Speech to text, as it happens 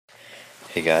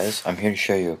Hey guys, I'm here to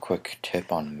show you a quick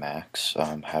tip on Macs,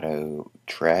 how to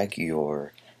drag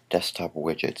your desktop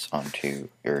widgets onto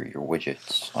your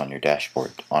widgets on your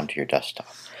dashboard onto your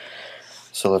desktop.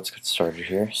 So let's get started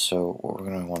here. So what we're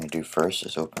going to want to do first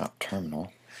is open up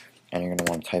Terminal, and you're going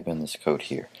to want to type in this code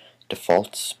here: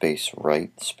 default space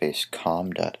right space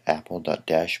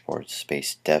com.apple.dashboard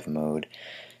space devmode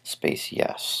space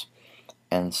yes.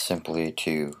 And simply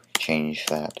to change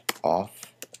that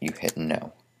off, you hit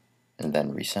no and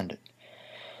then resend it.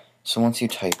 So once you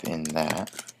type in that,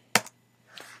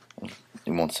 it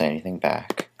won't say anything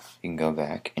back. You can go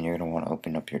back and you're going to want to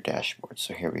open up your dashboard.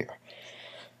 So here we are.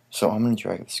 So I'm going to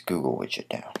drag this Google widget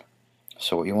down.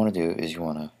 So what you want to do is you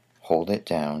want to hold it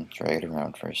down, drag it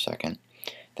around for a second,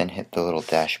 then hit the little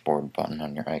dashboard button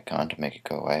on your icon to make it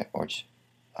go away. Or just,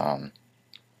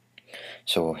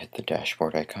 so we'll hit the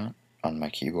dashboard icon on my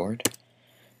keyboard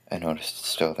and notice it's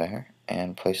still there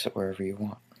and place it wherever you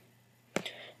want.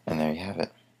 And there you have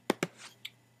it.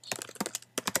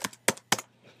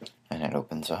 And it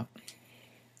opens up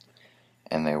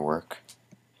and they work.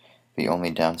 The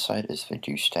only downside is they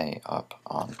do stay up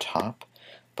on top,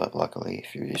 but luckily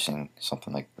if you're using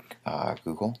something like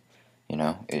Google, you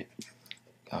know,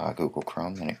 Google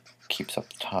Chrome, and it keeps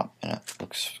up the top and it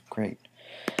looks great.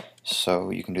 So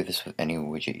you can do this with any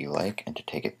widget you like, and to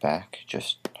take it back,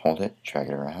 just hold it, drag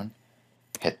it around,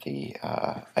 hit the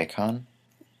icon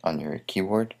on your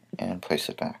keyboard and place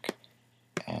it back,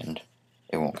 and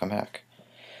it won't come back.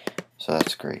 So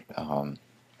that's great.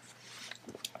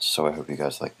 So I hope you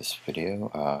guys like this video.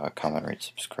 Comment, rate,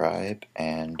 subscribe,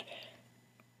 and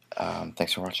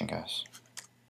thanks for watching, guys.